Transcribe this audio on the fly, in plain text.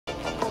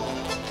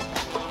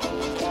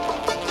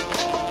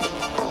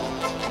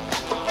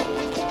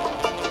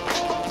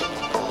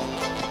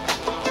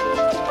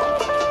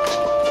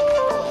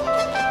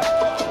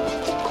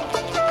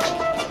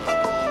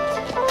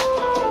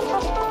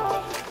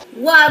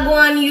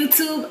Wagwan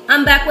YouTube,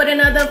 I'm back with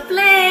another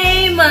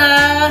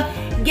flamer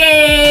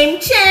game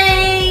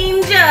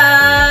changer.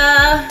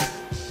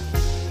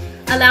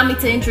 Allow me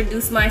to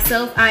introduce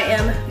myself. I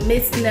am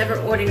Miss Never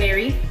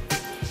Ordinary.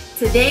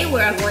 Today we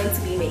are going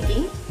to be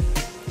making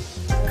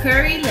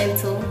curry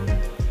lentil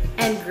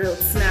and grilled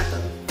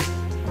snapper.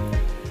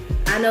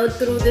 I know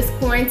through this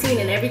quarantine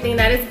and everything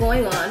that is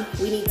going on,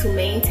 we need to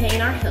maintain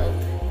our health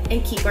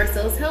and keep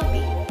ourselves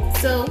healthy.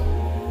 So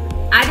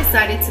I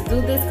decided to do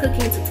this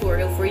cooking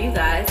tutorial for you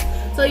guys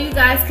so you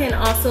guys can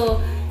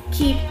also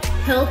keep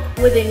health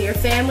within your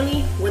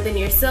family, within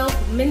yourself,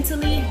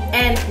 mentally,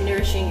 and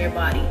nourishing your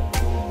body.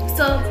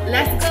 So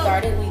let's go.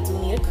 Started, we do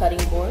need a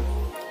cutting board,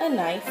 a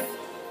knife.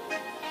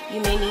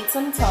 You may need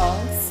some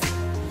tongs.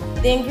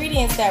 The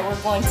ingredients that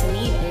we're going to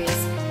need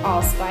is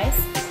allspice,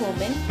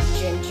 cumin,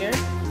 ginger.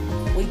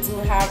 We do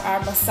have our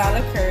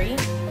masala curry,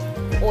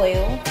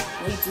 oil.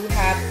 We do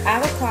have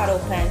avocado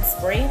plant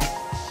spray,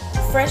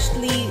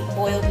 freshly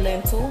boiled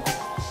lentil,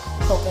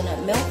 coconut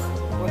milk.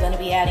 We're going to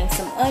be adding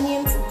some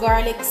onions,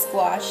 garlic,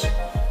 squash.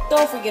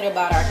 Don't forget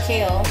about our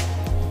kale,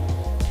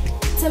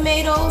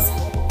 tomatoes,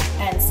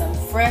 and some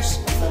fresh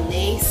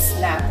filet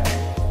snapper.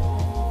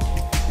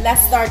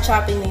 Let's start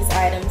chopping these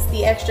items.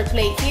 The extra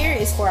plate here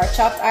is for our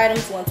chopped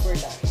items once we're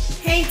done.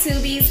 Hey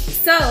Tubies,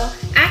 so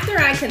after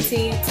I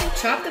continued to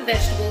chop the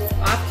vegetables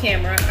off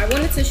camera, I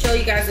wanted to show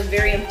you guys a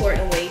very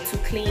important way to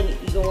clean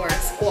your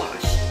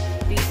squash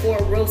before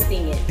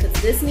roasting it, because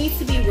this needs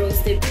to be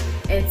roasted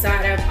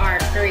inside of our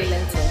curry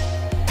lentil.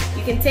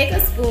 You can take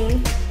a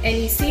spoon and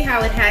you see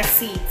how it has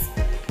seeds.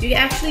 You can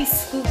actually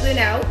scoop it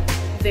out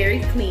very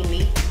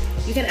cleanly.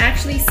 You can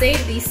actually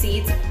save these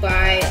seeds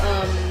by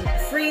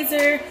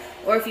freezer,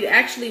 or if you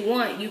actually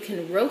want, you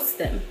can roast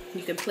them.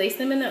 You can place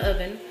them in the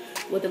oven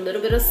with a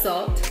little bit of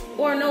salt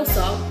or no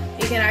salt.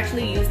 You can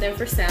actually use them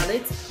for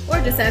salads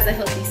or just as a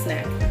healthy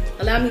snack.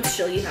 Allow me to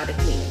show you how to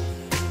clean it.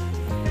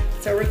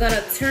 So we're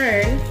gonna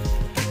turn,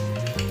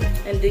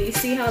 and do you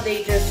see how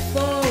they just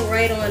fall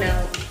right on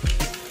out?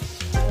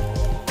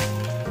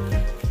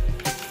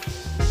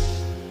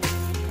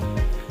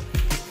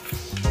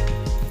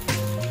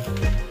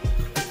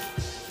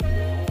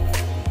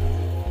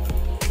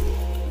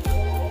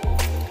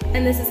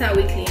 And this is how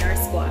we clean our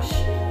squash.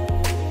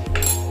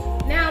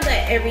 Now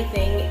that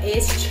everything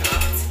is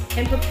chopped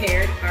and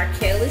prepared, our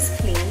kale is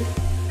cleaned,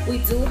 we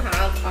do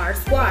have our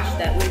squash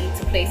that we need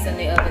to place in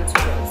the oven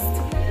to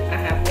roast. I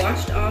have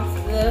washed off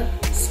the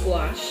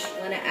squash.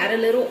 I'm gonna add a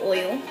little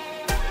oil.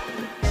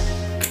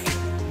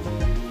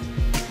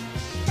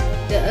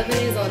 The oven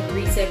is on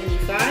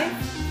 375.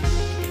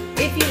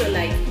 If you would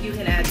like, you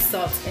can add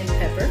salt and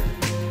pepper,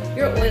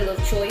 your oil of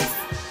choice.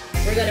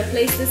 We're gonna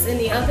place this in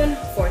the oven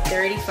for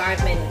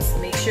 35 minutes.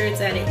 Make sure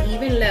it's at an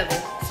even level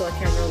so it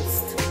can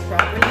roast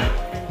properly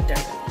and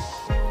thoroughly.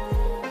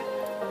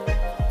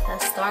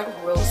 Let's start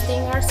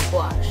roasting our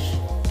squash.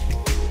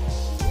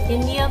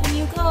 In the oven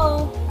you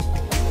go.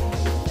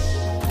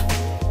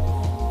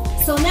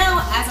 So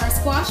now, as our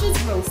squash is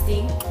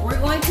roasting, we're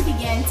going to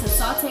begin to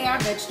saute our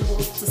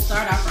vegetables to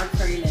start off our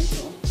curry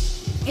lentil.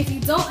 If you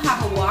don't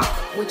have a wok,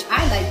 which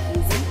I like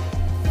using,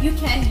 you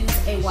can use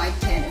a wide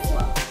pan as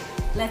well.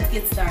 Let's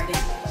get started.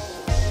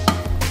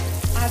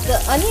 As the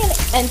onion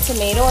and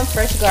tomato and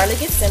fresh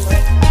garlic is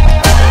simmering,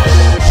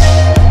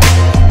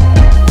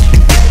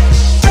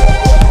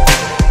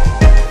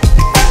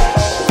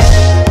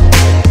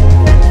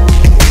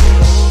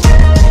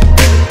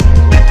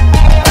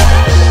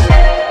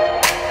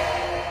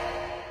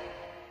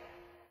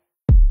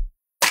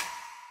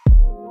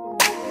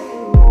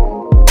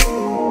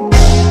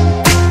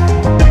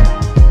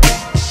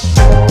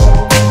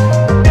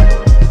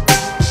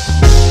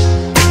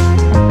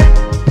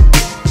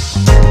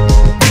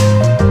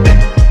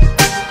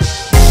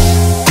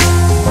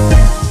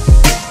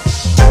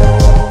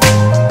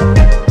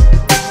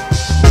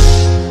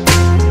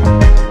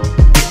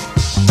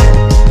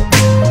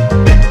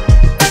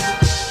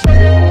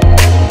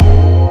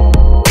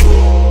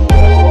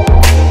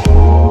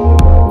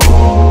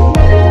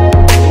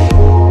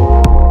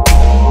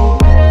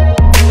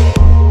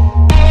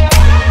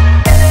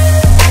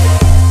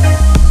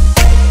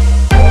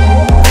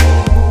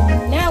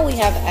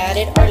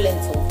 our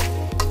lentil.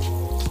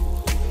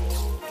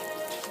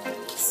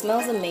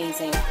 Smells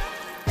amazing.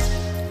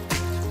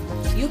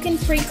 You can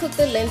pre-cook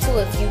the lentil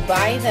if you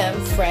buy them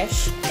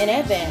fresh in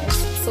advance,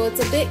 so it's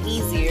a bit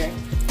easier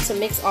to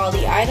mix all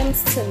the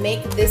items to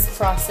make this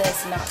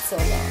process not so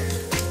long.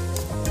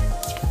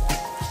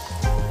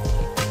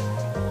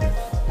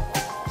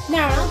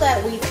 Now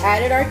that we've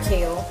added our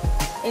kale,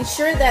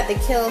 ensure that the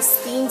kale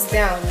steams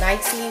down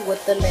nicely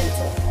with the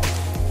lentil.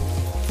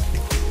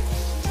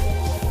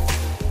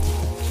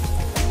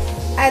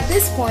 At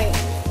this point,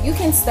 you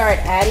can start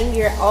adding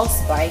your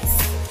allspice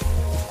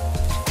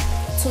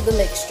to the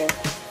mixture.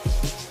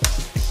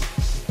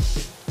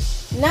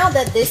 Now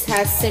that this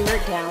has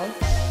simmered down,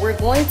 we're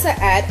going to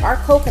add our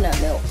coconut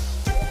milk.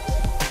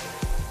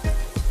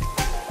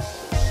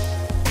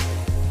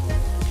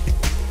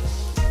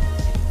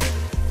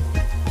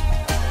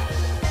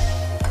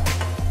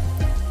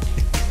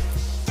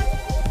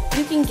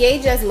 You can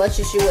gauge as much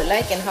as you would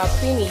like and how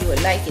creamy you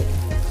would like it.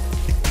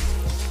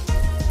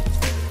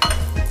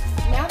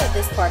 Now that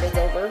this part is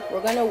over,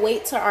 we're going to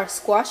wait till our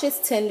squash is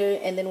tender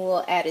and then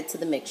we'll add it to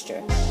the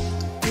mixture.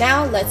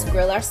 Now let's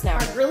grill our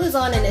snapper. Our grill is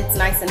on and it's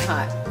nice and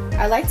hot.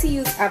 I like to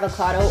use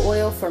avocado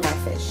oil for my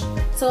fish.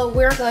 So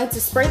we're going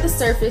to spray the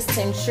surface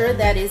to ensure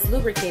that it's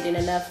lubricated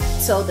enough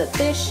so the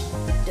fish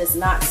does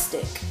not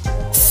stick.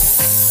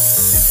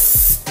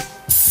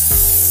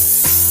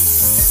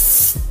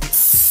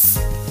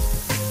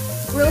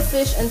 Grill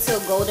fish until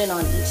golden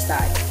on each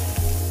side.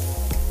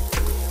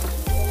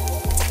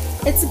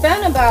 It's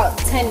been about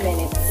 10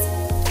 minutes.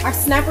 Our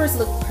snappers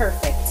look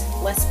perfect.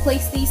 Let's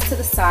place these to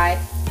the side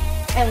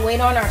and wait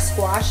on our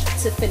squash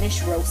to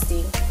finish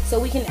roasting so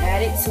we can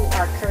add it to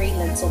our curry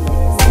lentil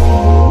mix.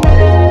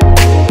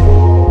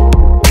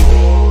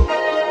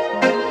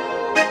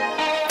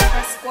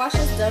 Our squash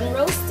is done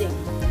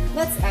roasting.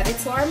 Let's add it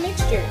to our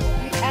mixture.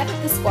 We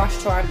added the squash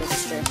to our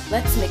mixture.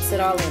 Let's mix it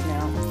all in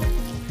now.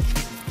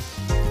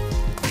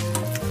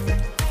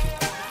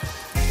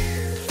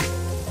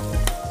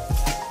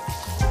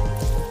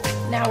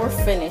 Now we're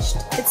finished.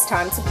 It's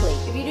time to plate.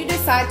 If you do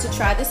decide to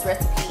try this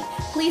recipe,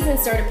 please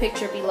insert a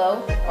picture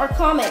below or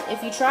comment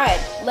if you tried.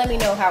 Let me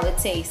know how it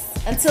tastes.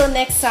 Until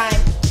next time,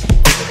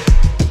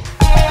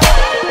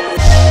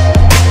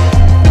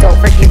 don't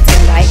forget to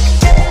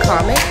like,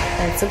 comment,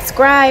 and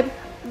subscribe.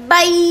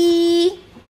 Bye!